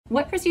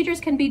What procedures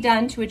can be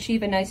done to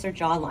achieve a nicer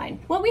jawline?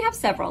 Well, we have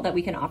several that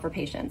we can offer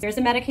patients. There's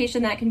a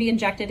medication that can be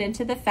injected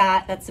into the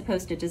fat that's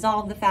supposed to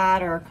dissolve the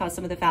fat or cause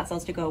some of the fat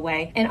cells to go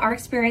away. In our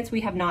experience,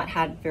 we have not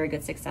had very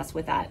good success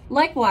with that.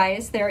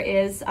 Likewise, there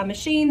is a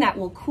machine that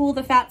will cool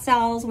the fat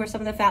cells where some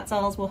of the fat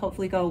cells will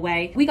hopefully go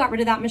away. We got rid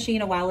of that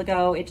machine a while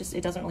ago. It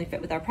doesn't really fit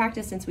with our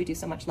practice since we do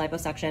so much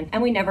liposuction,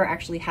 and we never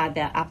actually had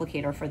that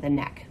applicator for the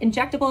neck.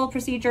 Injectable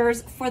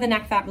procedures for the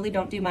neck fat really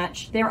don't do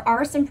much. There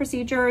are some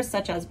procedures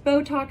such as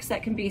Botox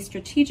that can be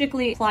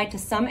strategically applied to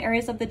some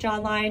areas of the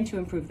jawline to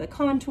improve the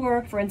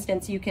contour. For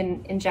instance, you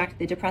can inject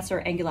the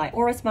depressor anguli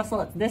oris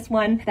muscle. It's this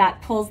one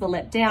that pulls the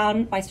lip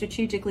down. By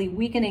strategically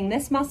weakening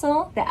this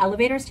muscle, the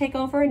elevators take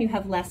over and you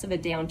have less of a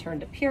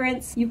downturned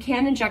appearance. You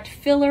can inject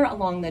filler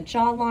along the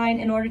jawline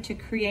in order to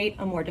create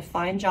a more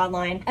defined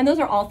jawline, and those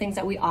are all things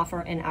that we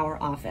offer in our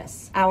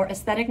office. Our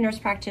aesthetic nurse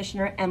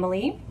practitioner,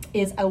 Emily,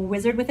 is a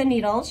wizard with a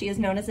needle. She is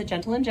known as a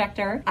gentle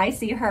injector. I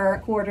see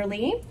her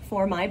quarterly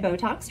for my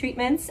Botox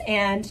treatments,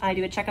 and I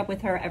do a checkup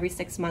with her every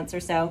 6 months or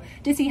so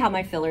to see how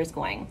my filler is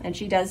going. And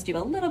she does do a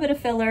little bit of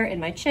filler in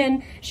my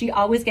chin. She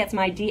always gets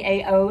my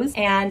DAOs,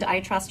 and I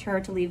trust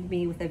her to leave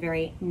me with a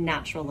very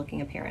natural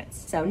looking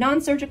appearance. So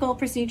non-surgical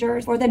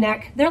procedures for the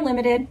neck, they're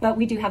limited, but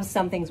we do have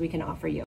some things we can offer you.